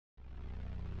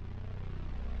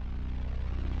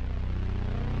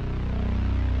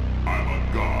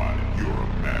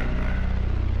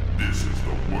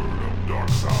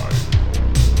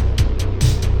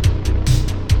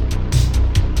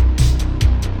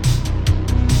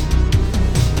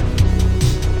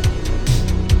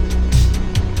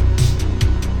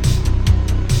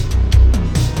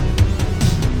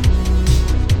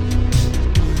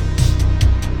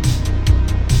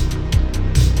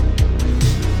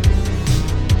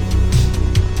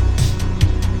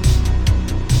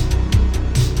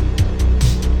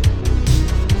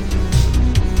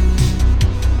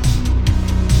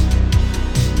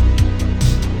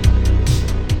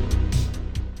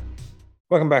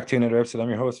Welcome back to another episode. I'm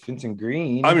your host, Vincent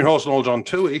Green. I'm your host, Noel John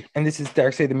Toohey. And this is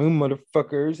Dark Side of the Moon,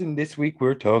 motherfuckers. And this week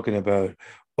we're talking about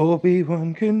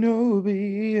Obi-Wan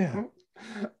Kenobi.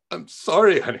 I'm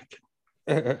sorry,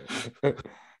 Anakin.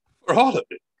 For all of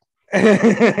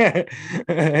it.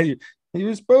 You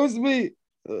were supposed to be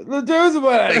the chosen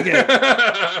one,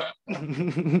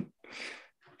 Anakin.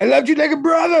 I loved you like a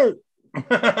brother.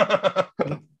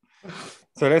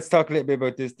 So let's talk a little bit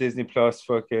about this Disney Plus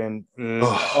fucking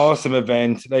awesome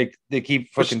event. Like they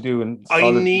keep fucking doing.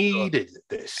 I needed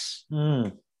this.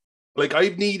 Like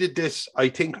I've needed this, I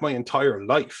think, my entire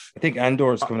life. I think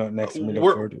Andor's coming out next.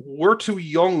 We're too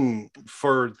young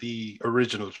for the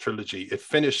original trilogy. It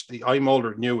finished I'm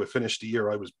older than you. It finished the year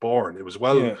I was born. It was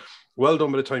well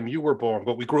done by the time you were born.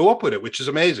 But we grew up with it, which is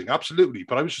amazing, absolutely.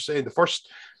 But I was just saying the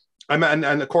first. And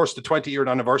of course, the 20-year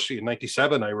anniversary in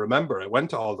 97, I remember I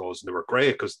went to all those and they were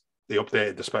great because they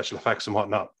updated the special effects and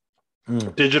whatnot.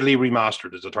 Digitally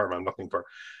remastered is the term I'm looking for.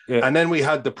 Yeah. And then we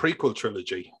had the prequel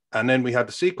trilogy and then we had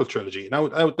the sequel trilogy. Now,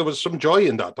 there was some joy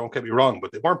in that, don't get me wrong,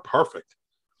 but they weren't perfect.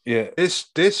 Yeah.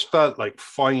 This felt like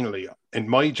finally, in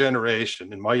my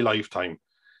generation, in my lifetime,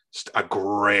 a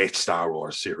great Star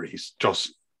Wars series.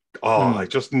 I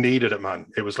just needed it, man.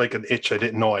 It was like an itch I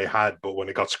didn't know I had, but when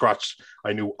it got scratched,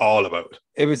 I knew all about it.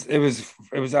 It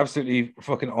was absolutely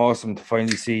fucking awesome to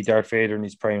finally see Darth Vader in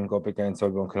his prime go up against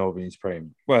Obi-Wan Kenobi in his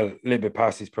prime. Well, a little bit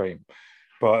past his prime,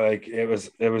 but like it was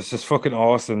just fucking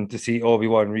awesome to see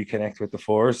Obi-Wan reconnect with the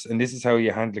Force, and this is how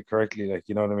you handle it correctly. Like,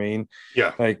 you know what I mean?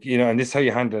 Yeah. Like, you know, and this is how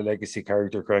you handle a legacy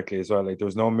character correctly as well. Like, there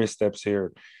was no missteps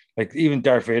here. Like, even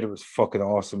Darth Vader was fucking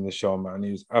awesome this show, man.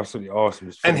 He was absolutely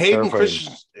awesome. And Hayden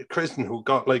Christensen, who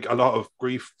got like a lot of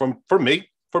grief from me.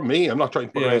 I'm not trying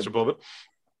to put razor above it,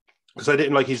 because I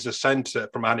didn't like his descent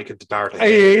from Anakin to Darth. I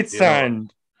hate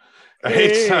sand. I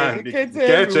hate sand. It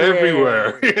gets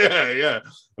everywhere. Yeah.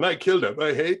 And I killed him.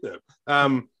 I hate them.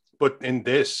 But in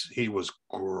this, he was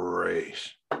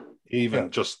great.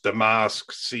 Even just the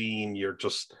mask scene, you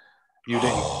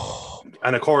didn't.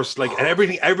 And of course, like, and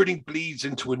everything bleeds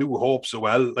into A New Hope so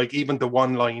well. Like, even the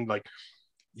one line, like,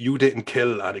 you didn't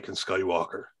kill Anakin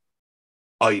Skywalker,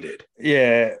 I did.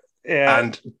 Yeah.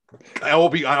 And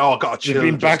got chill.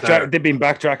 They've been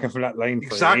backtracking from that line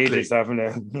for ages, haven't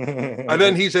they? And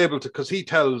then he's able to, because he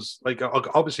tells, like,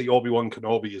 obviously Obi-Wan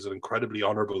Kenobi is an incredibly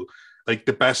honorable, like,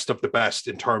 the best of the best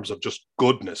in terms of just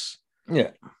goodness.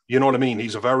 Yeah. You know what I mean?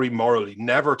 He's a very morally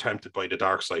never tempted by the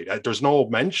dark side. There's no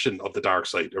mention of the dark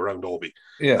side around Obi.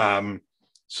 Yeah.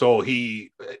 So but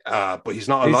he's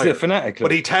not a liar. He's a fanatic.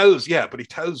 But he tells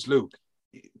Luke,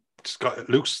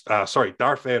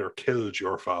 Darth Vader killed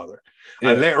your father.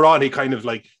 Yeah. And later on, he kind of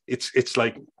like, it's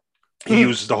like, he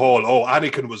uses the whole,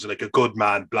 Anakin was like a good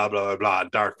man, blah, blah, blah, blah, and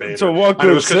Darth Vader. So what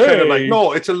could say? Kind of like,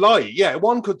 no, it's a lie. Yeah,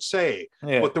 one could say.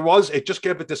 Yeah. But it just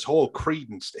gave it this whole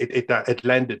credence. It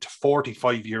lended to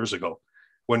 45 years ago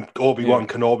when Obi-Wan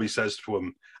Kenobi says to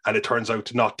him, and it turns out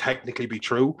to not technically be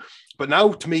true. But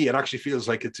now, to me, it actually feels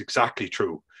like it's exactly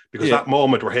true. Because that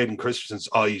moment where Hayden Christensen's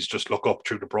eyes just look up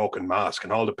through the broken mask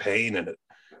and all the pain in it.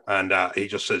 And he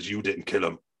just says, you didn't kill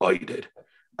him, I did.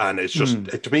 And it's just,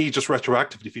 to me, just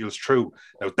retroactively feels true.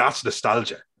 Now, that's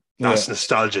nostalgia. That's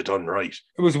nostalgia done right.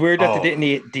 It was weird that they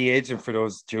didn't de-age him for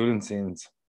those dueling scenes.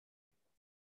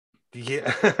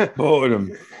 Yeah. Both of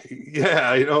them.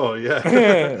 Yeah, I know, yeah.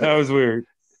 That was weird.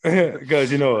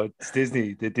 Because, you know, it's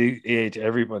Disney. They de-age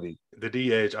everybody. They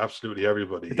de-age absolutely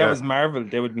everybody. If that was Marvel,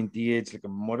 they would have been de-aged like a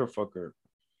motherfucker.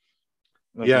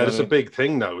 Like, it's a big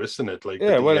thing now, isn't it? Like,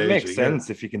 yeah, well, it makes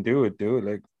sense. If you can do it, do it.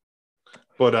 Like,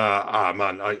 but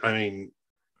man, I mean,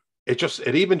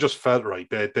 it even just felt right.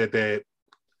 I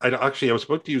was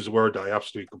about to use a word that I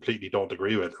absolutely completely don't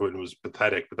agree with when it was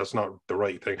pathetic, but that's not the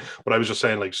right thing. But I was just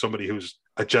saying, like, somebody who's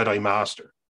a Jedi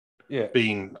master,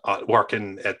 being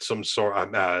working at some sort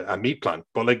of a meat plant.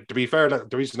 But like, to be fair,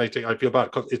 the reason I feel bad,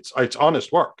 because it's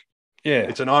honest work. Yeah,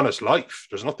 it's an honest life.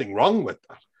 There's nothing wrong with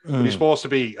that. But he's supposed to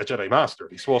be a Jedi master.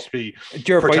 He's supposed to be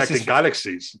protecting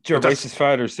galaxies. Gervais's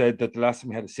father said that the last time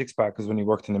he had a six-pack was when he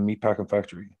worked in a meatpacking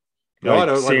factory. No, I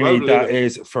don't. That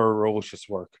is ferocious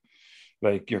work.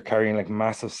 Like, you're carrying like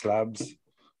massive slabs.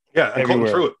 Yeah, and cutting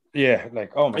through it. Yeah,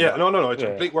 like, oh my God. No. It's a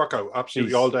complete workout.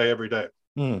 Absolutely, all day, every day.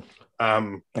 So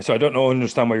I don't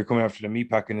understand why you're coming after the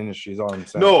meatpacking industry. Is all I'm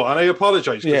saying. No, and I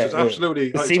apologize because it's absolutely.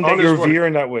 It seemed that you're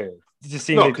veering that way. It just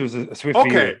seemed like there was a swift.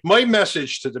 Okay, my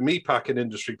message to the meatpacking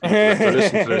industry people, if they're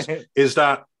listening to this, is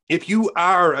that if you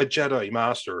are a Jedi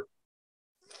master,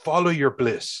 follow your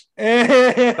bliss.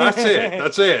 That's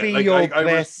it. Be your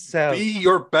best self. Be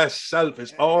your best self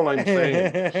is all I'm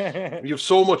saying. You have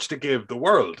so much to give the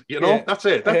world. You know, that's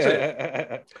it.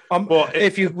 But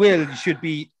if you will, you should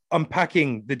be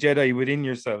unpacking the Jedi within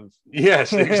yourself.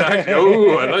 Yes, exactly.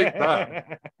 Oh, I like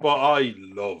that. But I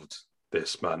loved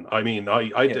this, man. I mean,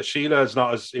 Sheila is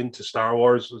not as into Star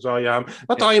Wars as I am.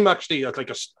 Not that I'm actually like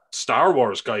a Star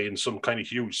Wars guy in some kind of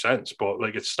huge sense, but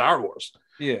like it's Star Wars.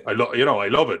 Yeah, I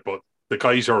love it, but the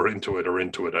guys who are into it are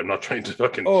into it. I'm not trying to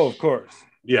fucking. Oh, of course.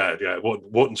 Yeah.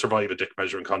 Wouldn't survive a dick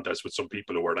measuring contest with some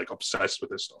people who are like obsessed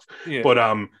with this stuff. Yeah.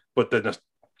 But then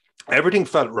everything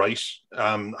felt right.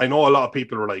 I know a lot of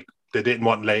people were like they didn't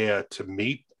want Leia to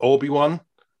meet Obi-Wan.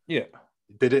 Yeah.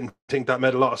 They didn't think that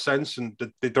made a lot of sense, and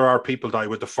there are people that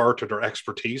would defer to their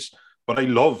expertise. But I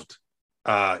loved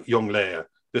young Leia.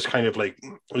 This kind of like,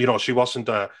 she wasn't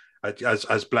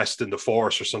as blessed in the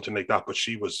Force or something like that, but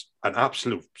she was an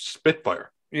absolute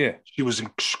spitfire. Yeah, she was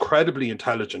incredibly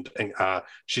intelligent, and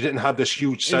she didn't have this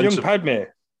huge sense young of Padme.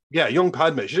 Yeah, young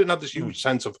Padme. She didn't have this huge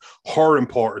sense of her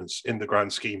importance in the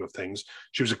grand scheme of things.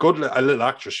 She was a little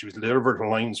actress. She was delivered her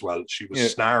lines well. She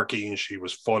was snarky and she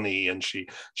was funny, and she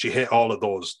hit all of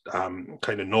those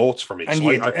kind of notes for me. And,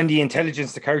 and the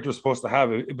intelligence the character was supposed to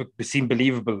have, it seemed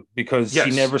believable because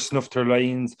she never snuffed her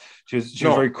lines. She was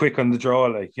very quick on the draw,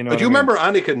 like, you know. But do you remember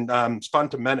Anakin,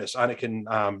 Phantom Menace?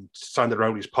 Anakin standing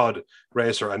around his pod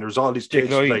racer, and there's all these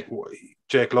kids like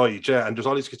Jake Lloyd, and there's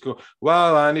all these kids go,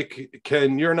 well,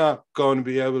 Anakin, you're not going to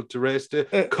be able to race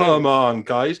it. Come on,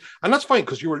 guys. And that's fine,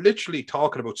 because you were literally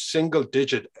talking about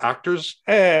single-digit actors,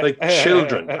 like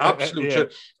children, absolute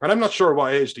children. And I'm not sure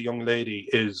what age the young lady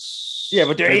is. Yeah,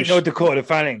 but there ain't no Dakota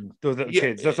Fanning, those little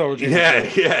kids. That's all we're doing.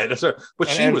 Yeah, that's her. But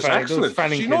she was excellent.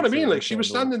 You know what I mean? Like, she was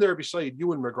standing there beside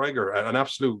Ewan McGregor, an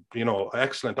absolute,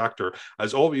 excellent actor,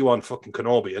 as Obi-Wan fucking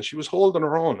Kenobi, and she was holding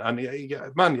her own. And,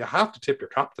 man, you have to tip your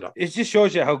cap to that. It just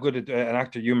shows you how good an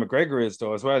actor Ewan McGregor is,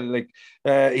 though, as well. Like,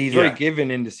 he's very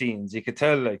given in the scenes. You could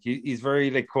tell, like, he's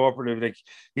very, like, cooperative. Like,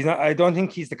 he's not. I don't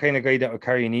think he's the kind of guy that would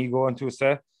carry an ego onto a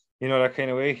set. That kind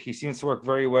of way. He seems to work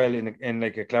very well in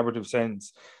like a collaborative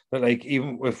sense. That, like,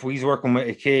 even if he's working with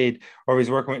a kid, or he's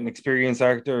working with an experienced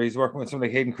actor, or he's working with someone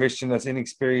like Hayden Christian that's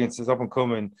inexperienced, that's up and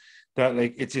coming, that,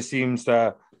 like, it just seems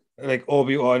that, like,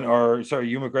 Obi-Wan, Ewan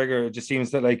McGregor, it just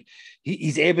seems that, like,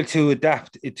 he's able to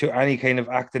adapt to any kind of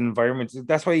acting environment.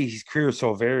 That's why his career is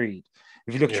so varied.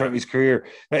 If you look throughout his career,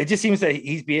 it just seems that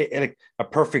he's like a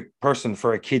perfect person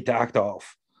for a kid to act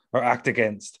off or act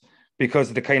against, because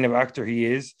of the kind of actor he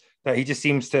is. That he just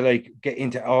seems to, like, get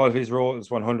into all of his roles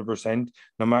 100%,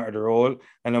 no matter the role,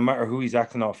 and no matter who he's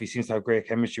acting off, he seems to have great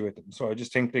chemistry with them. So I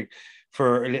just think, like,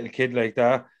 for a little kid like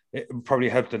that, it probably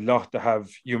helped a lot to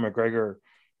have Ewan McGregor,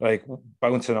 like,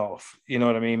 bouncing off. You know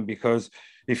what I mean? Because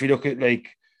if you look at, like,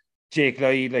 Jake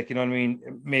Lloyd, like, you know what I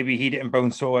mean, maybe he didn't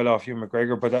bounce so well off Ewan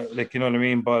McGregor, but that, like, you know what I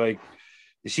mean. But, like,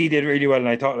 she did really well, and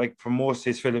I thought, like, for most of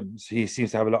his films, he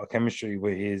seems to have a lot of chemistry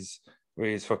with his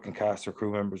fucking cast or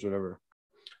crew members, whatever.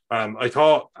 I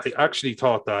actually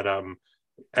thought that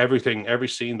every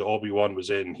scene that Obi-Wan was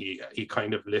in, he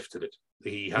kind of lifted it.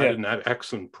 He had an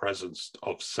excellent presence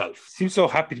of self. Seems so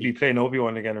happy to be playing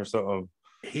Obi-Wan again or something.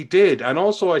 He did. And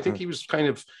also I think he was kind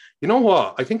of, you know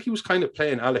what? I think he was kind of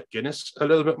playing Alec Guinness a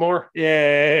little bit more.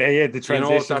 Yeah. The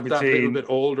transition that little bit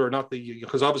older,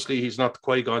 because obviously he's not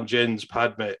Qui-Gon Jinn's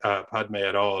Padme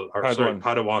at all, or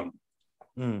Padawan.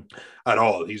 At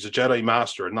all. He's a Jedi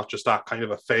Master, and not just that, kind of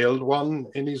a failed one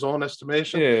in his own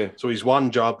estimation. Yeah. So he's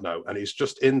one job now, and he's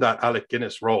just in that Alec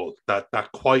Guinness role, that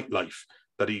quiet life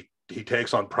that he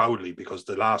takes on proudly, because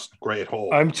the last great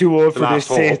hope. I'm too old for this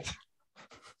Sith.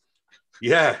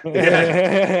 Yeah.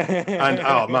 And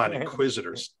oh man,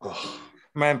 Inquisitors. Oh.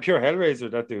 Man, pure Hellraiser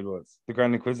that dude was, the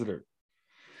Grand Inquisitor.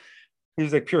 He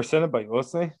was like pure Cenobite,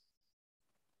 wasn't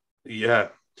he? Yeah.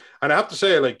 And I have to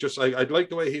say, like, just I'd like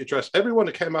the way he addressed everyone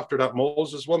that came after that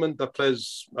Moses woman that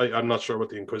plays. I'm not sure what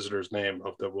the Inquisitor's name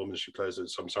of the woman she plays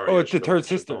is. I'm sorry. Oh, it's the third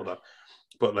sister. That.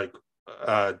 But, like,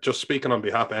 just speaking on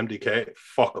behalf of MDK,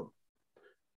 fuck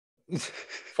them.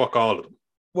 Fuck all of them.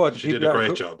 What? She did a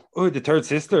great job. Oh, the third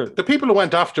sister. The people who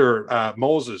went after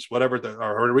Moses, whatever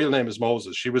her real name is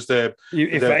Moses. She was if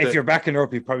you're backing her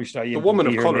up, you probably should. The woman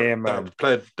of color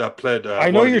that played.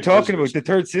 I know you're talking about the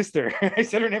third sister. I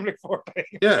said her name like 4 times.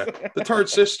 Yeah, the third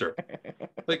sister.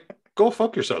 Like, go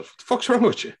fuck yourself. What the fuck's wrong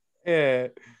with you? Yeah.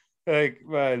 Like,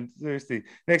 man, seriously.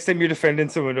 Next time you're defending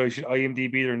someone, you should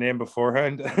IMDb their name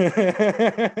beforehand.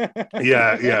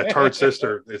 yeah. Third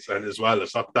sister as well.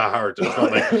 It's not that hard. It's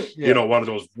not like one of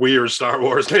those weird Star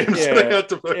Wars names.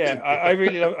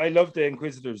 I love the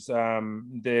Inquisitors. As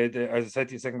I said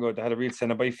to you a second ago, they had a real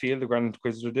Cenobite feel. The Grand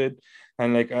Inquisitor did,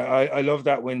 and, like, I love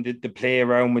that when they play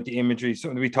around with the imagery.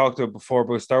 Something we talked about before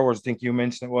about Star Wars. I think you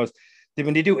mentioned it was.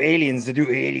 When they do aliens, they do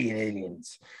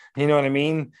aliens. You know what I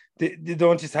mean? They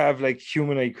don't just have like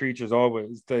humanoid creatures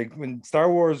always. Like when Star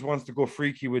Wars wants to go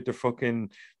freaky with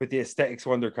with the aesthetics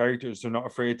of their characters, they're not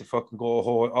afraid to fucking go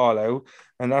all out.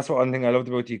 And that's one thing I loved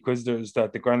about the Inquisitors,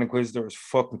 that the Grand Inquisitor was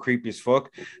fucking creepy as fuck.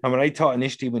 And when I thought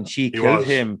initially when she killed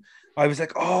him, I was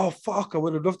like, oh fuck, I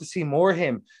would have loved to see more of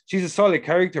him. She's a solid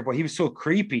character, but he was so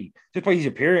creepy just by his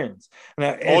appearance. And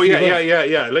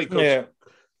Like, yeah.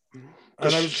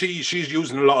 Because she's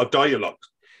using a lot of dialogue.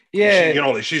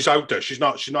 Yeah, she's out there. She's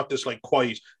not this like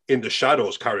quiet in the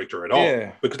shadows character at all.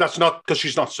 Yeah. Because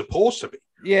she's not supposed to be.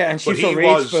 Yeah, and but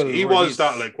he was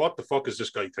that like, what the fuck is this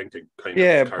guy thinking? Kind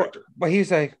of character. But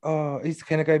he's like, oh, he's the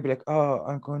kind of guy be like, oh,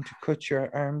 I'm going to cut your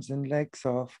arms and legs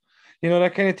off. You know,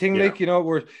 that kind of thing, like,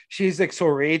 where she's like so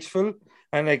rageful.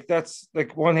 And like that's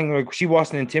like one thing, like she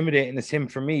wasn't intimidating as him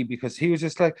for me, because he was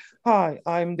just like, hi,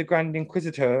 I'm the Grand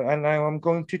Inquisitor and now I'm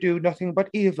going to do nothing but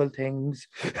evil things.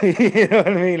 You know what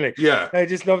I mean? Like, I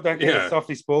just love that kind of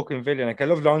softly spoken villain. Like I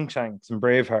love Longshanks and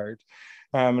Braveheart.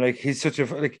 Like he's such a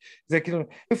he's like,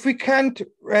 if we can't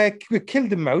kill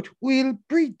them out, we'll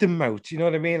breed them out. You know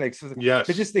what I mean? Like, so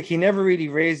it's just like he never really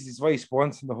raised his voice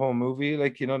once in the whole movie.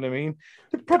 Like, you know what I mean?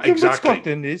 The problem with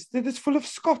Scotland is that it's full of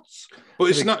Scots. But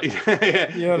it's not. You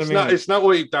know what I mean? It's not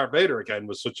why Darth Vader again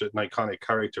was such an iconic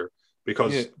character,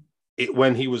 because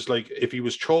when he was like, if he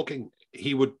was choking,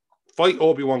 he would fight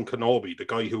Obi-Wan Kenobi, the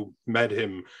guy who made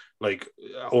him like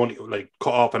only like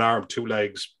cut off an arm, 2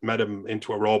 legs, made him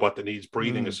into a robot that needs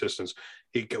breathing assistance.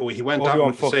 He went at him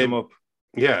with the same.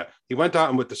 Yeah, he went at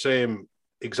him with the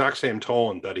exact same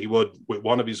tone that he would with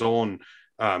one of his own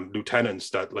lieutenants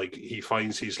that like he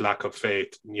finds his lack of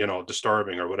faith,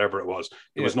 disturbing or whatever it was.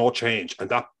 There was no change, and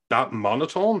that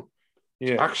monotone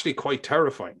is actually quite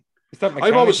terrifying.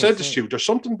 I've always said this to you, there's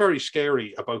something very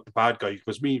scary about the bad guy,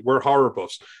 because we're horror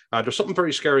buffs. There's something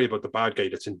very scary about the bad guy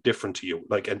that's indifferent to you,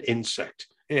 like an insect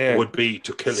would be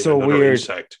to killing another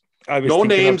insect. No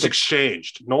names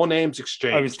exchanged.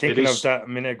 I was thinking of that a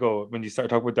minute ago when you started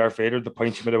talking about Darth Vader, the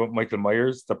point you made about Michael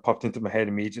Myers that popped into my head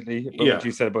immediately. What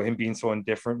you said about him being so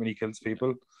indifferent when he kills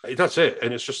people. That's it.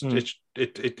 And it's just,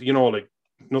 like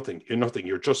nothing. You're nothing.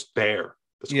 You're just there.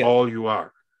 That's all you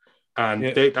are. And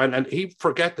and he'd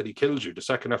forget that he killed you the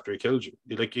second after he killed you.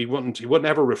 Like he wouldn't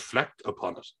ever reflect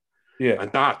upon it. Yeah.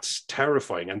 And that's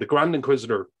terrifying. And the Grand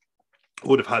Inquisitor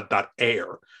would have had that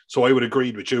air. So I would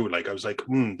agree with you. Like I was like,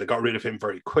 they got rid of him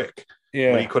very quick.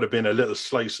 Yeah. But he could have been a little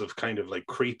slice of kind of like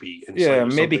creepy.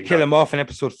 Maybe kill him off in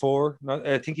episode 4.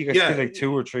 I think he gets killed like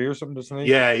 2 or 3 or something, doesn't he?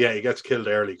 Yeah, he gets killed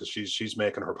early because she's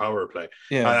making her power play.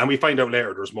 Yeah. And we find out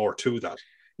later there's more to that.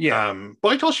 Yeah.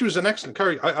 But I thought she was an excellent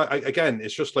character. I again,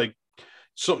 it's just like,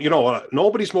 so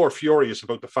nobody's more furious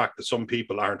about the fact that some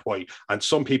people aren't white and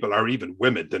some people are even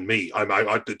women than me.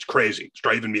 It's crazy. It's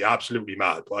driving me absolutely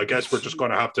mad. But I guess we're just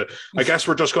going to have to.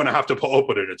 Put up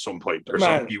with it at some point. Or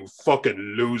some you fucking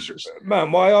losers.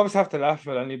 Man, why I always have to laugh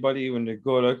at anybody when they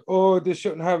go like, "Oh, they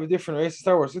shouldn't have a different race in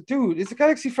Star Wars." Like, dude, it's a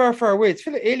galaxy far, far away. It's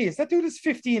full of aliens. That dude has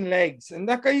 15 legs, and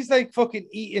that guy's like fucking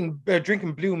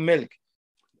drinking blue milk.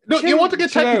 No, you want to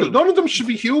get technical. None of them should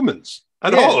be humans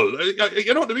at all.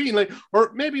 You know what I mean? Like,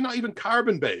 or maybe not even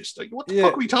carbon based. Like, what the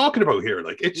fuck are we talking about here?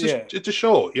 Like, it's just it's a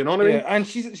show. You know what I mean? Yeah, and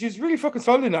she's really fucking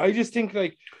solid in it. I just think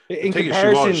like in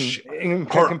comparison,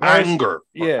 her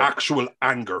actual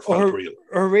anger felt real.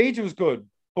 Her rage was good,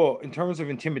 but in terms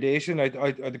of intimidation,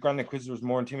 the Grand Inquisitor was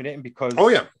more intimidating because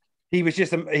he was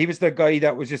the guy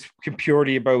that was just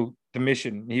purely about the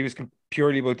mission. He was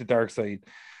purely about the dark side.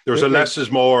 There's a less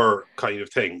is more kind of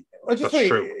thing. That's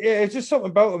true. Yeah, it's just something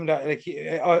about him that, like,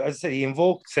 as I said, he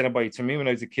invoked Cenobites. For me, when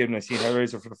I was a kid and I seen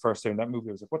Hellraiser for the first time, that movie,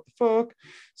 I was like, what the fuck?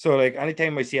 So, like,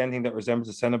 anytime I see anything that resembles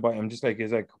a Cenobite, I'm just like,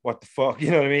 it's like, what the fuck? You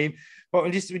know what I mean? But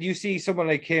when you see someone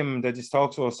like him that just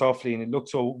talks so softly and it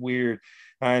looks so weird,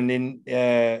 and then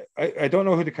I don't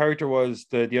know who the character was,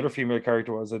 the other female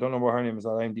character was. I don't know what her name is.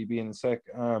 I'll IMDb in a sec.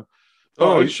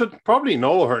 You should probably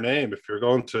know her name if you're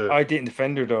going to. I didn't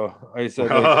defend her though. I said,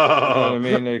 like, you know what I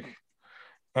mean, like,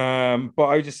 but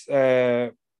I just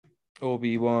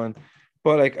Obi-Wan,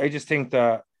 but like I just think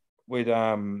that with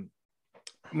when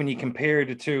you compare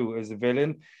the two as a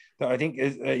villain, that I think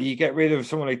is you get rid of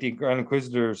someone like the Grand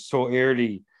Inquisitor so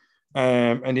early,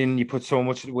 and then you put so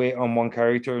much weight on one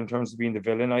character in terms of being the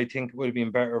villain. I think it would have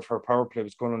been better if her power play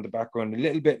was going on the background a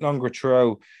little bit longer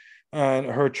throughout. And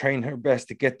her trying her best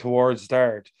to get towards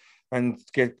Dart and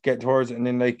get towards it, and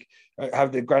then like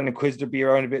have the Grand Inquisitor be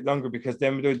around a bit longer, because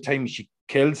then by the time she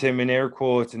kills him in air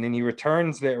quotes and then he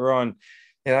returns later on,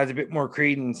 it has a bit more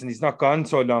credence, and he's not gone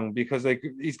so long, because like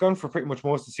he's gone for pretty much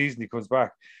most of the season. He comes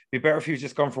back. It'd be better if he was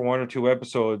just gone for 1 or 2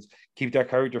 episodes, keep that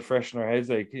character fresh in our heads,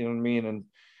 like, you know what I mean. And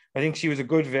I think she was a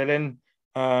good villain.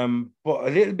 But a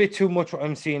little bit too much what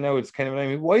I'm seeing now. It's kind of, I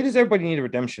mean, why does everybody need a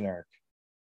redemption arc?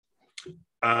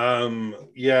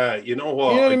 Yeah, you know You know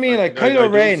what? what I mean? Like I Kylo do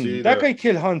Ren, see that the. guy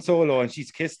killed Han Solo and she's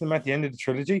kissed him at the end of the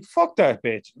trilogy. Fuck that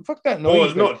bitch. Fuck that Oh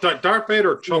noise. no, Like, Darth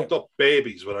Vader yeah, chopped up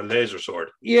babies with a laser sword.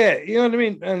 yeah, you know what I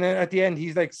mean? And then at the end,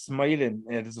 he's like smiling.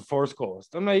 There's a force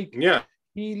ghost. I'm like, Yeah,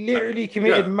 he literally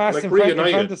committed yeah, mass like reunited,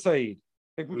 infanticide.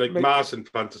 like mass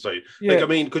infanticide. Like, Yeah, I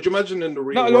mean, could you imagine in the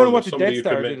real not alone world what if the somebody Death who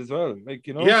Star did commit? as well. Like,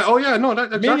 Yeah, oh yeah, no, that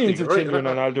exactly, millions you're of right. children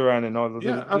on Alderaan and all of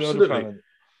Yeah, the other absolutely. planets.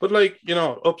 But like,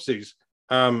 upsies.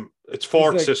 Its He's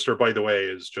fourth like, sister, by the way,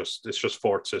 it's just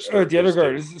fourth sister the other is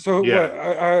girl. the. So what?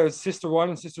 Yeah, Sister one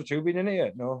and sister two been in it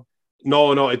yet? No.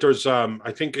 no, there's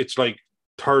I think it's like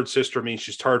third sister means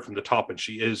she's third from the top, and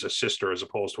she is a sister as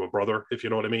opposed to a brother, if you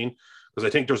know what I mean. Because I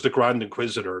think there's the Grand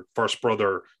Inquisitor, first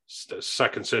brother,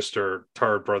 second sister,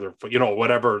 third brother,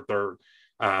 whatever their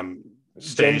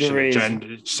Gender is,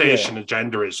 yeah, station and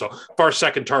gender is. So first,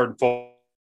 second, third, and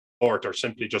fourth are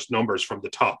simply just numbers from the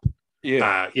top.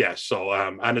 yeah, Yeah. So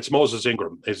and it's Moses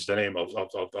Ingram is the name of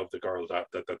the girl that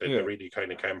they yeah. really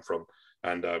kind of came from.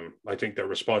 And I think their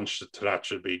response to that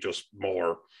should be just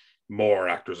more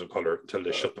actors of color until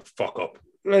they shut the fuck up.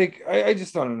 Like I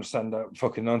just don't understand that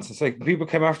fucking nonsense. Like people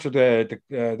came after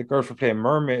the girl for playing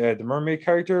mermaid, the mermaid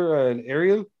character,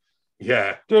 Ariel.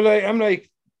 Yeah, They're like, I'm like,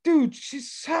 dude,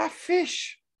 she's half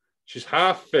fish. she's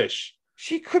half fish.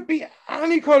 She could be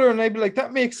any color, and I'd be like,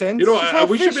 that makes sense. She's half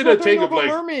We should fish. be What the do I thing know of about like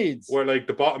mermaids? where like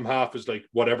the bottom half is like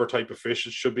whatever type of fish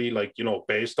it should be like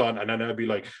based on, and then I'd be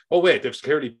like, oh wait, they've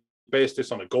clearly based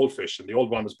this on a goldfish, and the old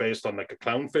one was based on like a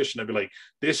clownfish, and I'd be like,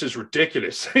 this is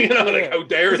ridiculous. Like Yeah, how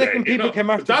dare it's like they? when people came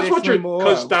after That's Jason what you're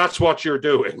because Momoa. that's what you're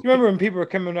doing. You remember when people were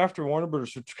coming after Warner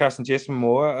Brothers for casting Jason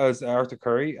Momoa as Arthur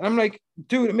Curry? And I'm like,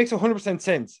 dude, it makes 100%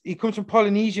 sense. He comes from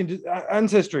Polynesian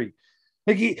ancestry.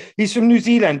 Like he's from New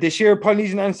Zealand. They share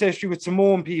Polynesian ancestry with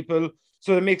Samoan people.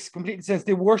 So it makes complete sense.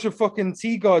 They worship fucking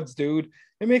sea gods, dude.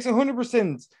 It makes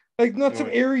 100%. Like, not some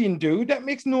Aryan dude. That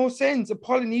makes no sense. A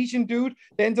Polynesian dude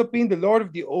that ends up being the Lord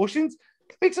of the Oceans.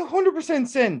 It makes 100%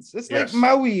 sense. It's like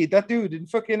Maui, that dude in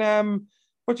fucking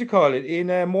what you call it in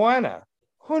Moana.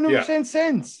 100%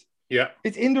 sense. Yeah.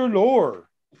 It's in their lore.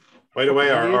 By the way,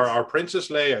 our Princess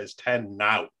Leia is 10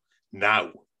 now.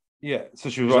 Yeah. So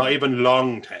she was not even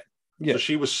long 10. Yeah. So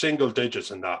she was single digits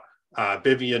in that.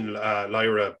 Vivian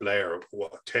Lyra Blair,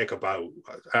 take a bow.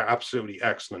 Absolutely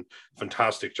excellent.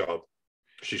 Fantastic job.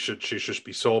 She should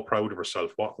be so proud of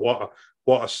herself. What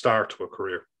a start to a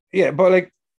career. Yeah, but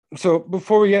like, so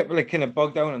before we get like kind of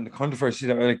bogged down in the controversy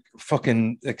that like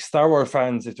fucking like Star Wars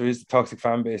fans, if there is a toxic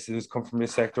fan base, it does come from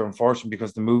this sector, unfortunately,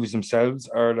 because the movies themselves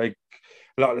are like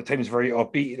a lot of the times very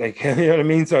upbeat, like you know what I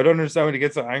mean. So I don't understand when they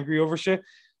get so angry over shit.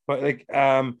 But like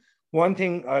one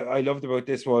thing I loved about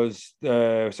this was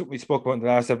something we spoke about in the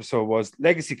last episode was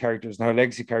legacy characters and how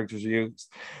legacy characters are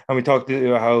used. And we talked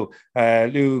about how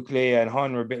Luke, Leia, and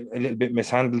Han were a little bit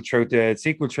mishandled throughout the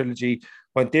sequel trilogy.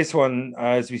 But this one,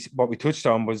 what we touched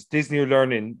on, was Disney are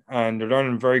learning, and they're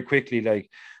learning very quickly.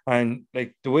 And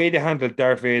the way they handled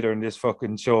Darth Vader in this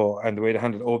fucking show, and the way they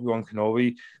handled Obi-Wan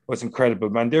Kenobi was incredible,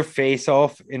 man. Their face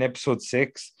off in Episode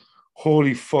 6.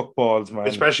 Holy fuck balls, man.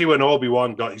 Especially when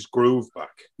Obi-Wan got his groove back.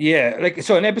 Yeah,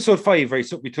 so in Episode 5, right,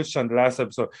 so we touched on the last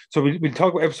episode. So we'll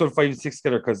talk about Episode 5 and 6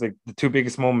 together, because like the two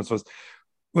biggest moments was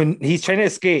when he's trying to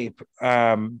escape.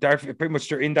 Pretty much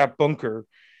they're in that bunker,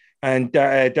 and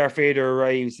Darth Vader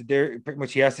arrives. There, pretty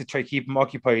much he has to try to keep him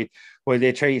occupied while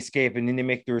they try to escape, and then they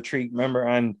make the retreat, remember?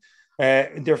 And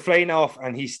they're flying off,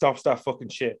 and he stops that fucking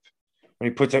ship. When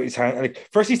he puts out his hand, like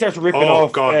first he starts ripping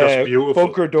off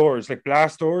bunker doors, like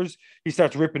blast doors. He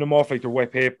starts ripping them off like they're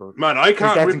wet paper. Man, I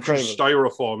can't rip through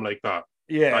styrofoam like that.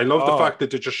 Yeah, I love the fact that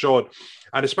they just showed,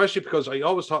 and especially because I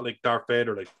always thought like Darth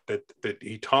Vader, like that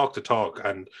he talked the talk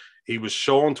and he was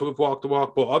shown to have walked the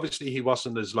walk, but obviously he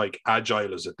wasn't as like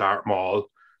agile as a Darth Maul,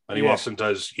 and he wasn't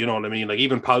as, you know what I mean. Like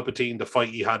even Palpatine, the fight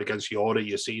he had against Yoda,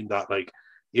 you seen that like,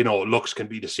 you know, looks can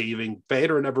be deceiving.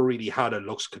 Vader never really had a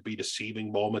looks could be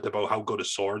deceiving moment about how good a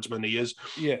swordsman he is.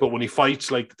 Yeah. But when he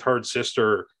fights like the third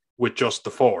sister with just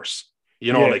the Force,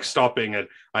 you know, like stopping it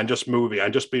and just moving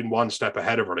and just being one step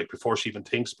ahead of her, like before she even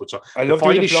thinks. But so I love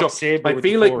the saber. I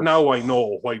feel like now I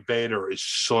know why Vader is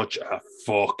such a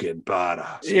fucking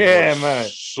badass. Yeah, man,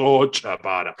 such a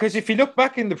badass. Because if you look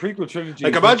back in the prequel trilogy,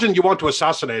 like imagine you want to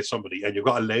assassinate somebody and you've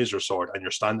got a laser sword and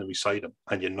you're standing beside him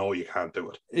and you know you can't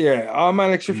do it. Yeah, oh man,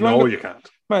 like so if you can't.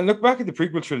 Man, look back at the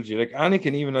prequel trilogy. Like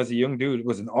Anakin, even as a young dude,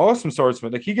 was an awesome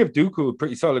swordsman. Like he gave Dooku a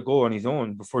pretty solid go on his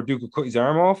own before Dooku cut his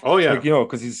arm off. Oh yeah, like, you know,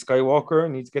 because he's a Skywalker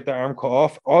and needs to get the arm cut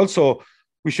off. Also,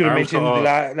 we should have mentioned the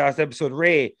last episode.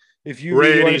 Rey If you Rey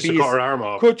really want needs to to be, cut her arm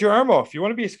off. cut your arm off. If you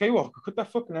want to be a Skywalker, cut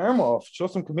that fucking arm off. Show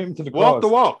some commitment to the Walk cause. the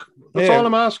walk. That's all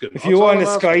I'm asking. If you want to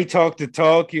sky talk the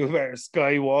talk, you better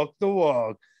skywalk the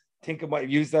walk. I think I might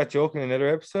have used that joke in another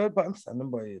episode, but I'm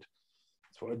standing by it.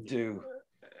 That's what I do.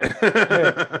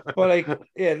 But like,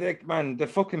 man, the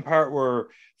fucking part where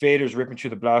Vader's ripping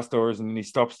through the blast doors and then he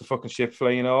stops the fucking ship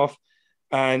flying off.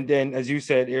 And then, as you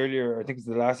said earlier, I think it's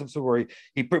the last episode where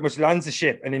he pretty much lands the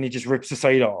ship and then he just rips the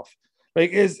side off.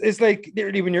 Like, it's like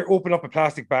literally when you're opening up a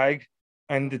plastic bag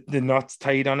and the knot's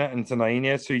tied on it and it's annoying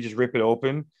you, so you just rip it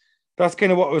open. That's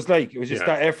kind of what it was like. It was just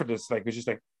that effortless. Like, it was just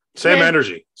like same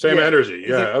energy. Yeah, like,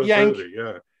 absolutely. Yank.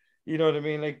 Yeah. You know what I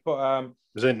mean? Like, but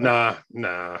is it nah.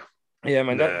 Yeah,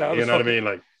 man, that was, you know what I mean?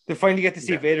 Like, to finally get to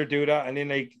see Vader do that and then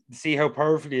like see how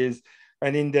powerful he is.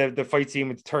 And in the fight scene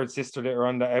with the third sister later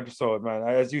on that episode, man,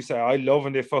 as you say, I love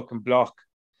when they fucking block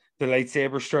the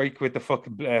lightsaber strike with the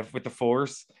fucking with the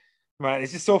Force. Man,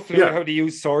 it's just so fluid how they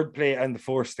use swordplay and the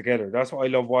Force together. That's what I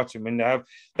love watching when they have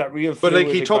that real. But like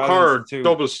he took her he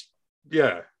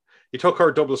took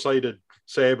her double-sided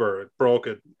saber, broke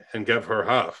it, and gave her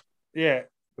half. Yeah,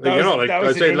 like, you know, like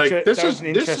I say, like this is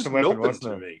nothing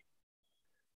to me.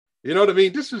 You know what I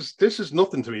mean? This is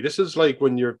nothing to me. This is like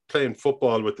when you're playing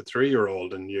football with the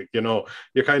 3-year-old and you know,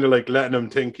 you're kind of like letting him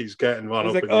think he's getting one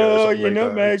up. Like, but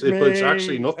it's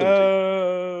actually nothing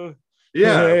to you.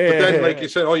 Yeah, but then like you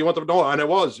said, you want to know, and it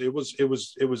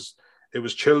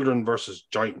was children versus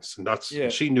giants, and that's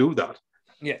she knew that.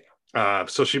 Yeah.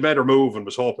 So she made her move and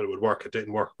was hoping it would work. It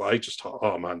didn't work, but I just thought,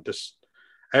 oh man,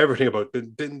 everything about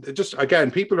it just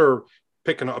again, people are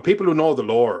picking up. People who know the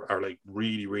lore are like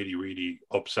really, really, really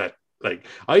upset. Like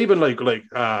I even like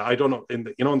I don't know in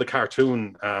the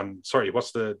cartoon. Sorry,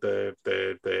 what's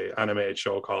the animated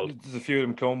show called? There's a few of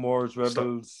them: Clone Wars,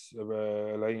 Rebels,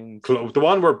 Alliance. The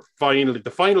one where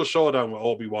the final showdown with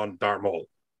Obi-Wan, Darth Maul.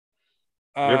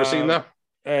 Have you ever seen that?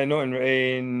 No,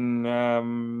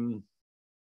 in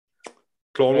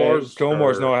Clone Wars. Clone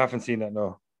Wars. No, I haven't seen that.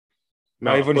 No,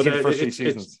 I've only seen the first 3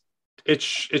 seasons. It's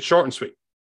short and sweet.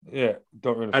 Yeah,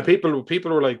 don't really. And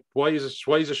people were like, why is it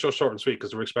so short and sweet? Because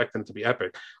they're expecting it to be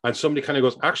epic. And somebody kind of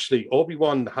goes, actually,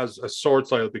 Obi-Wan has a sword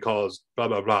style because blah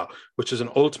blah blah, which is an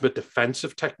ultimate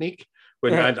defensive technique.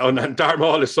 And Darth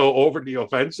Maul is so overly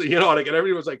offensive, you know, like, and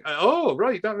everybody was like, oh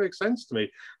right, that makes sense to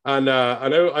me. And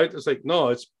I was like, no,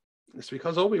 it's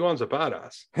because Obi-Wan's a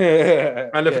badass.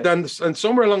 And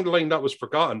somewhere along the line that was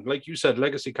forgotten, like you said,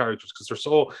 legacy characters, because they're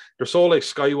so like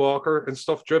Skywalker and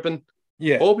stuff driven.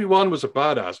 Yeah, Obi-Wan was a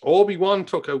badass. Obi-Wan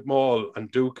took out Maul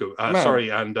and Dooku.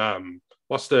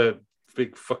 What's the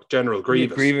big fuck General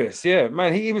Grievous? Grievous, yeah,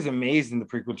 man, he was amazing in the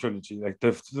prequel trilogy. Like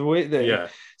the way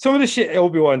some of the shit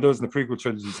Obi-Wan does in the prequel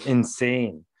trilogy is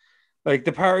insane. Like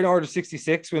the part in Order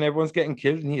 66 when everyone's getting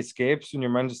killed and he escapes and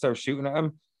your man just starts shooting at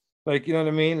him. Like, you know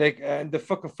what I mean? Like, and the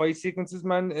fucking fight sequences,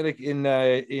 man. Like in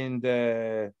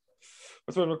the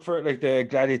what's what I look for? Like the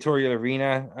gladiatorial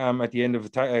arena at the end of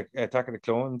Attack of the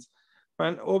Clones.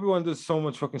 Man, Obi-Wan does so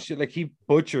much fucking shit. Like he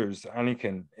butchers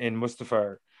Anakin in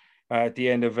Mustafar at the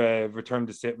end of Return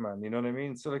to Sith, man. You know what I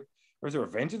mean? So like, or is it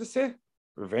Revenge of the Sith?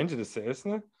 Revenge of the Sith,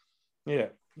 isn't it? Yeah.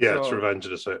 Yeah, it's Revenge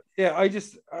of the Sith. Yeah, I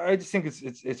just think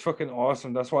it's fucking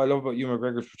awesome. That's what I love about Ewan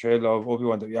McGregor's portrayal of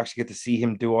Obi-Wan, that we actually get to see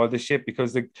him do all this shit,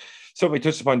 because somebody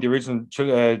touched upon the original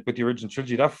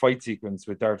trilogy, that fight sequence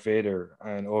with Darth Vader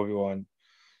and Obi-Wan,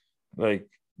 like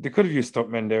they could have used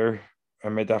stuntmen there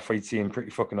and made that fight scene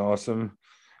pretty fucking awesome. And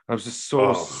it was just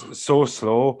so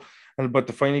slow. But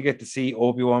to finally get to see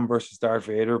Obi-Wan versus Darth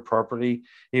Vader properly,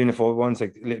 even if Obi-Wan's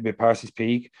like a little bit past his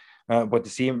peak, but to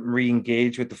see him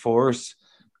re-engage with the Force.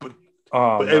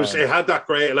 But it had that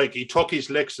great, like he took his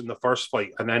licks in the first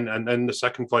fight, and then the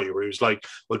second fight where he was like,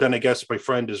 well, then I guess my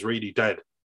friend is really dead.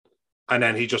 And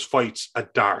then he just fights a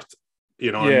Darth.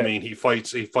 You know what I mean? He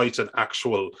fights an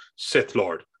actual Sith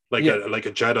Lord. Like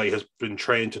a Jedi has been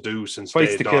trained to do since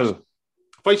fights to kill.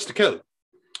 Fights to kill.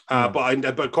 But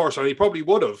of course, and he probably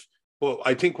would have. But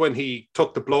I think when he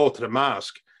took the blow to the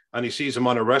mask and he sees him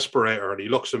on a respirator and he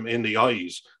looks him in the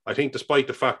eyes, I think despite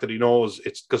the fact that he knows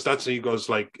it's because he goes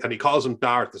like, and he calls him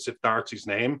Darth as if Darth's his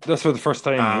name. That's for the first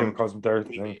time he calls him Darth.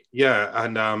 Yeah,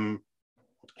 and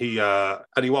he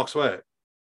walks away.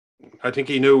 I think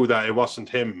he knew that it wasn't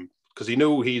him, because he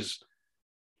knew he's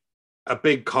a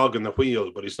big cog in the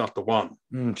wheel, but he's not the one.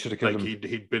 Should have killed him.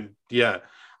 He'd been,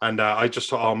 and I just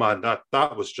thought, oh man,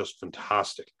 that was just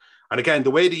fantastic. And again,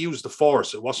 the way they used the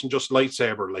Force, it wasn't just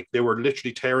lightsaber. Like they were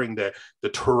literally tearing the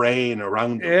terrain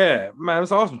around them. Yeah, man, it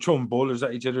was awesome. Throwing boulders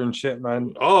at each other and shit,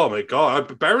 man. Oh my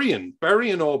god, burying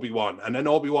Obi-Wan, and then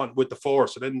Obi-Wan with the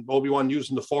Force, and then Obi-Wan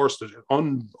using the Force to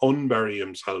unbury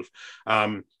himself.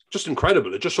 just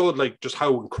incredible. It just showed like just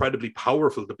how incredibly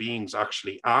powerful the beings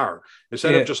actually are.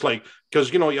 Instead of just like,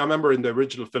 because, you know, I remember in the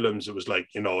original films, it was like,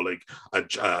 you know, like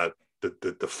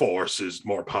the Force is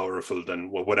more powerful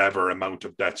than whatever amount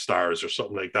of Death Stars or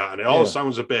something like that. And it all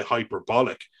sounds a bit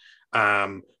hyperbolic.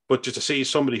 But just to see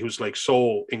somebody who's like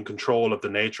so in control of the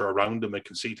nature around them and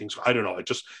can see things, I don't know.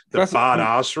 The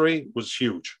badassery was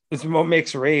huge. It's what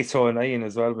makes Rey so annoying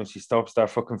as well when she stops that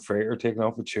fucking freighter taking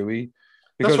off with Chewie.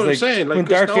 Because, that's what I'm saying. Like, when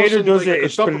Darth Vader does it,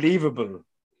 it's believable.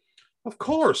 Of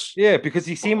course. Yeah, because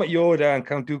you see what Yoda and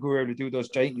Count Dooku were able to do, those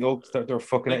giant yokes that they're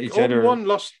fucking at each other.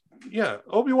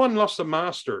 Obi-Wan lost a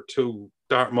master to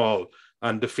Darth Maul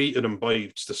and defeated him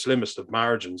by the slimmest of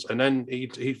margins. And then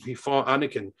he fought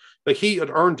Anakin. Like, he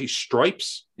had earned his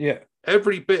stripes. Yeah.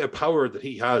 Every bit of power that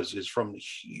he has is from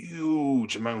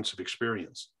huge amounts of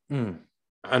experience.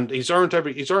 And he's earned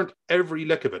every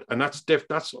lick of it. And that's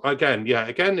again,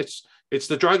 it's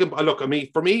the Dragon Ball. Look, I mean,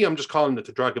 for me, I'm just calling it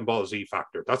the Dragon Ball Z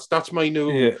factor. That's my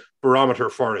new barometer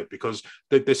for it, because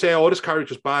they say, oh, this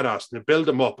character's badass, and they build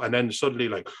him up, and then suddenly,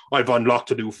 like, I've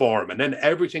unlocked a new form, and then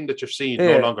everything that you've seen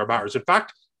no longer matters. In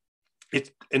fact,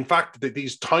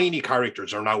 these tiny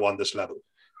characters are now on this level.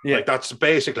 Yeah. Like, that's the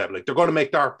basic level. Like, they're going to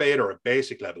make Darth Vader a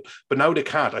basic level, but now they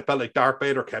can't. I felt like Darth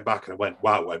Vader came back and I went,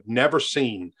 wow, I've never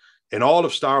seen... In all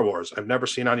of Star Wars, I've never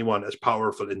seen anyone as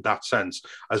powerful in that sense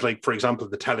as, like, for example,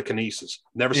 the telekinesis.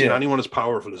 Never seen anyone as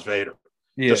powerful as Vader.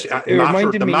 Yeah, just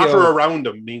the matter around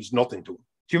him means nothing to him.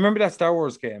 Do you remember that Star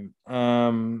Wars game?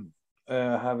 I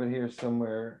have it here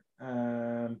somewhere.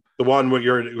 The one where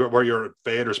you're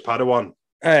Vader's Padawan.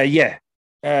 I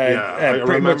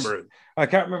remember it. I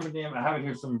can't remember the name. I have it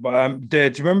here somewhere. But do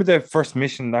you remember the first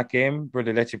mission in that game where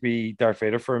they let you be Darth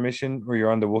Vader for a mission where you're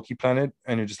on the Wookiee planet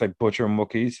and you're just like butchering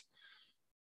Wookiees?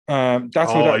 I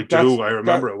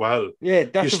remember it well. Yeah,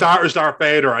 you start as Darth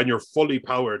Vader and you're fully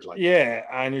powered, like, yeah,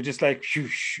 and you're just like,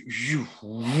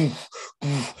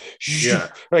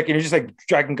 like, and you're just like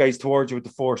dragging guys towards you with the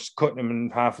Force, cutting them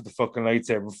in half with the fucking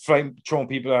lightsaber, throwing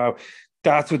people out.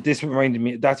 That's what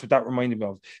that reminded me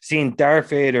of. Seeing Darth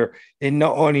Vader in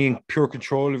not only in pure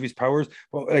control of his powers,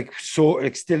 but like still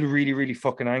really, really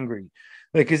fucking angry.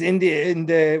 Like, because in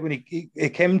the when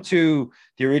it came to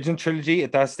the original trilogy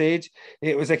at that stage,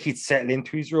 it was like he'd settle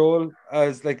into his role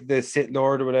as like the Sith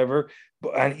Lord or whatever,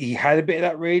 and he had a bit of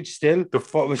that rage still. The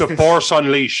Force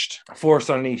Unleashed. Force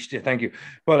Unleashed. Yeah, thank you.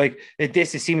 But like it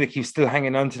seemed like he was still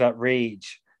hanging on to that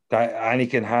rage that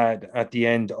Anakin had at the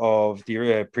end of the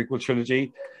prequel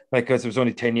trilogy, like, because it was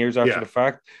only 10 years after the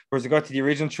fact. Whereas it got to the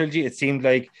original trilogy, it seemed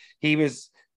like he was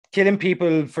killing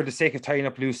people for the sake of tying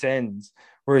up loose ends.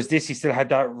 Whereas this, he still had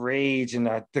that rage and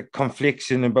the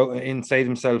confliction about inside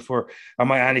himself, or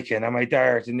am I Anakin? Am I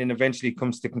Darth? And then eventually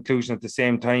comes to the conclusion at the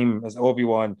same time as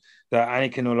Obi-Wan that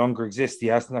Anakin no longer exists. He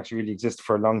hasn't actually really existed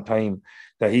for a long time,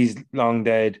 that he's long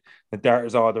dead, that Darth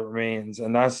is all that remains.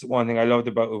 And that's one thing I loved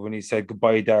about it when he said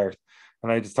goodbye, Darth.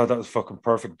 And I just thought that was fucking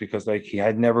perfect, because like he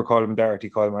had never called him Darth.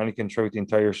 He called him Anakin throughout the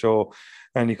entire show.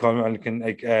 And he called him Anakin,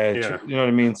 like, you know what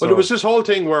I mean? But it was this whole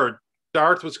thing where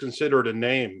Darth was considered a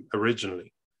name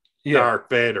originally, Darth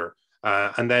Vader,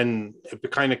 and then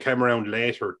it kind of came around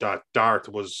later that Darth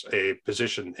was a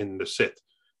position in the Sith,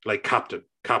 like Captain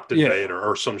Vader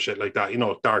or some shit like that. You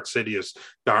know, Darth Sidious,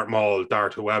 Darth Maul,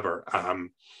 Darth whoever.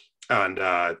 But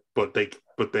at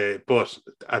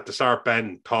the start,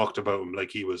 Ben talked about him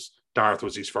like Darth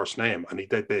was his first name, and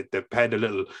they paid a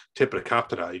little tip of the cap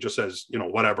to that. He just says, you know,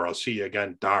 whatever, I'll see you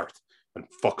again, Darth. And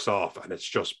fucks off, and it's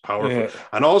just powerful. Yeah.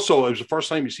 And also, it was the first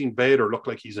time you've seen Vader look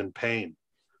like he's in pain.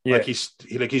 Yeah. Like he's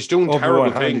doing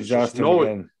terrible things.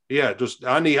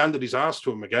 And he handed his ass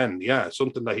to him again. Yeah,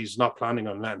 something that he's not planning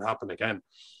on letting happen again.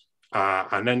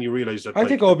 And then you realize that I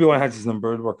think Obi-Wan has his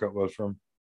number to work out well for him.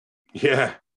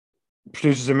 Yeah,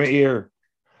 producers in my ear.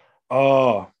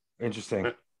 Oh,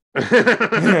 interesting.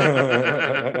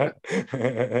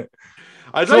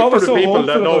 I'd like for the people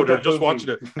that know they're just watching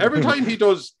it. Every time he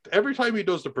does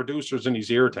the producers in his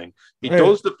ear thing, he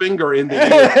does the finger in the ear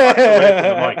away from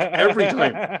the mic. Every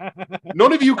time.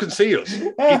 None of you can see us.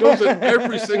 He does it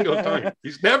every single time.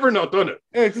 He's never not done it.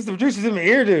 Yeah, because the producers in my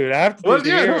ear, dude. I have to do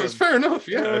it's fair enough.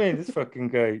 Yeah. You know what I mean? This fucking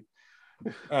guy.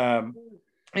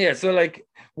 Yeah, so like,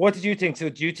 what did you think? So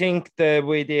do you think the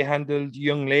way they handled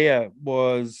young Leia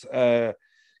was kind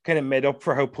of made up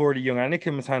for how poorly young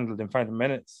Anakin was handled in Phantom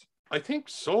Menace? I think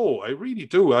so. I really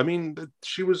do. I mean,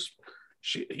 she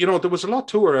you know, there was a lot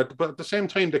to her, but at the same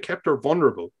time, they kept her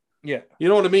vulnerable. Yeah. You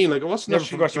know what I mean? Like, it wasn't never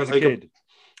forgot she was a kid.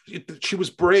 She was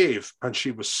brave and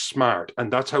she was smart,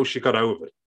 and that's how she got out of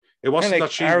it. It wasn't like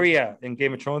that she... Arya in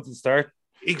Game of Thrones at the start.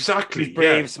 Exactly. She's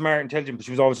brave, smart, intelligent, but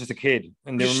she was always just a kid.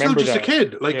 And they she's remember still just that. a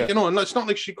kid. Like, you know, and it's not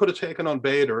like she could have taken on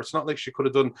Vader. It's not like she could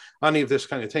have done any of this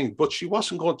kind of thing. But she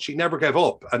wasn't going, she never gave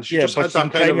up. And she just had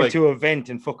that kind of like into a vent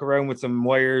and fuck around with some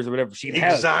wires or whatever. She could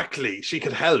help. She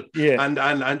could help. Yeah.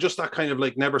 And just that kind of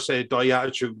like never say die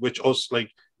attitude, which us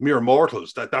like mere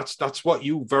mortals, that's what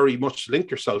you very much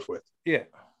link yourself with. Yeah.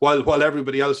 While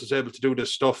everybody else is able to do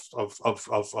this stuff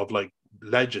of like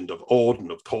legend of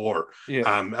Odin, of Thor,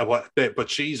 but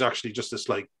she's actually just this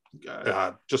like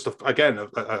a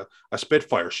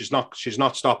Spitfire. She's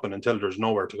not stopping until there's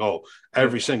nowhere to go.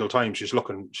 Every single time she's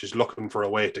looking for a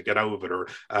way to get out of it or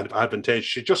advantage.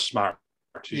 She's just smart.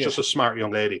 She's just a smart young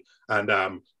lady, and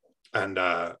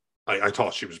I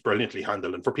thought she was brilliantly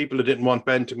handled. And for people who didn't want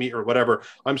Ben to meet her or whatever,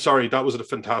 I'm sorry, that was a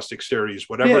fantastic series.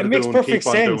 Whatever it makes perfect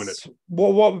sense. On doing it.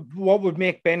 What would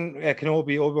make Ben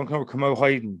Kenobi, Obi-Wan Kenobi come out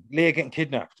hiding? Leia getting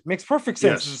kidnapped. It makes perfect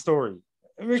sense as a story.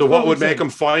 So what would make him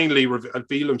finally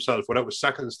reveal himself without a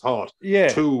second's thought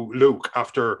to Luke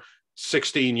after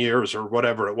 16 years or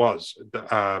whatever it was?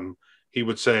 He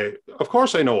would say, "Of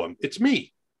course I know him. It's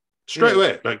me." Straight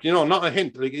away, like, you know, not a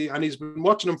hint. Like, and he's been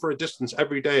watching him for a distance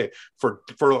every day for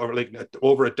like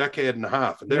over a decade and a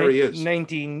half, and there he is.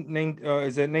 19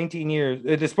 years?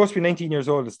 It's supposed to be 19 years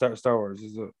old to start Star Wars,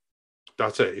 is it?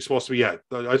 That's it. He's supposed to be. Yeah,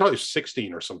 I thought he was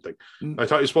 16 or something. I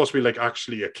thought he was supposed to be like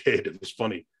actually a kid. It was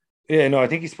funny. Yeah, no, I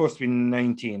think he's supposed to be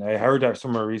 19. I heard that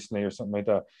somewhere recently or something like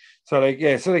that. So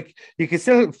like, you could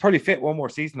still probably fit one more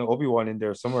season of Obi-Wan in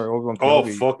there somewhere. Obi-Wan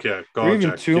Kenobi. Fuck yeah. God, or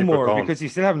even two more, because you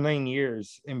still have 9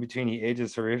 years in between. He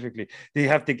ages horrifically. They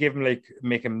have to give him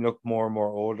make him look more and more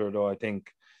older though, I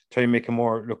think. Try to make him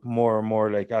look more and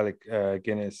more like Alec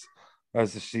Guinness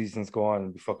as the seasons go on.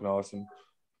 It'd be fucking awesome.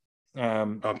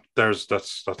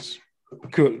 That's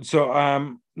cool.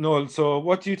 So Noel, so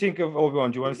what do you think of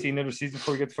Obi-Wan? Do you want to see another season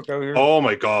before we get the fuck out of here? Oh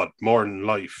my god, more than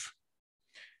life.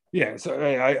 Yeah, so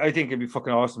I think it'd be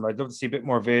fucking awesome. I'd love to see a bit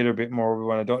more Vader, a bit more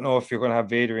Obi-Wan. I don't know if you're going to have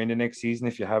Vader in the next season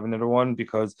if you have another one,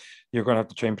 because you're going to have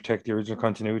to try and protect the original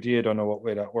continuity. I don't know what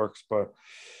way that works, but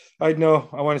I know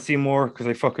I want to see more because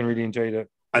I fucking really enjoyed it.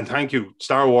 And thank you,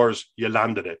 Star Wars. You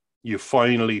landed it. You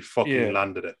finally fucking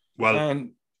landed it. Well,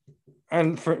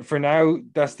 and for now,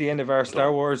 that's the end of our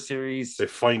Star Wars series. They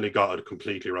finally got it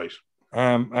completely right.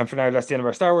 And for now, that's the end of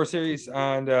our Star Wars series.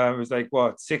 And it was like,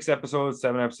 6 episodes,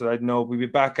 7 episodes? I don't know. We'll be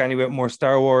back anyway with more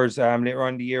Star Wars later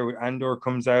on in the year when Andor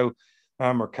comes out,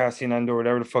 or Cassian Andor,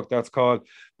 whatever the fuck that's called.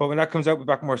 But when that comes out, we'll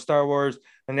be back with more Star Wars.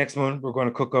 And next month, we're going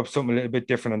to cook up something a little bit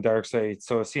different on Dark Side.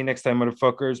 So see you next time,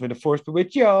 motherfuckers. May the Force be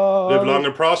with y'all. Live long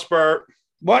and prosper.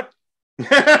 What?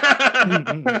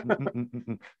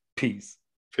 Peace.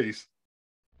 Peace.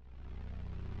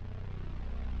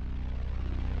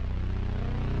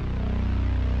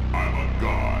 I'm a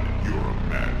god, you're a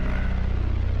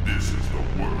madman. This is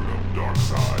the word of Dark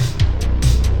Side.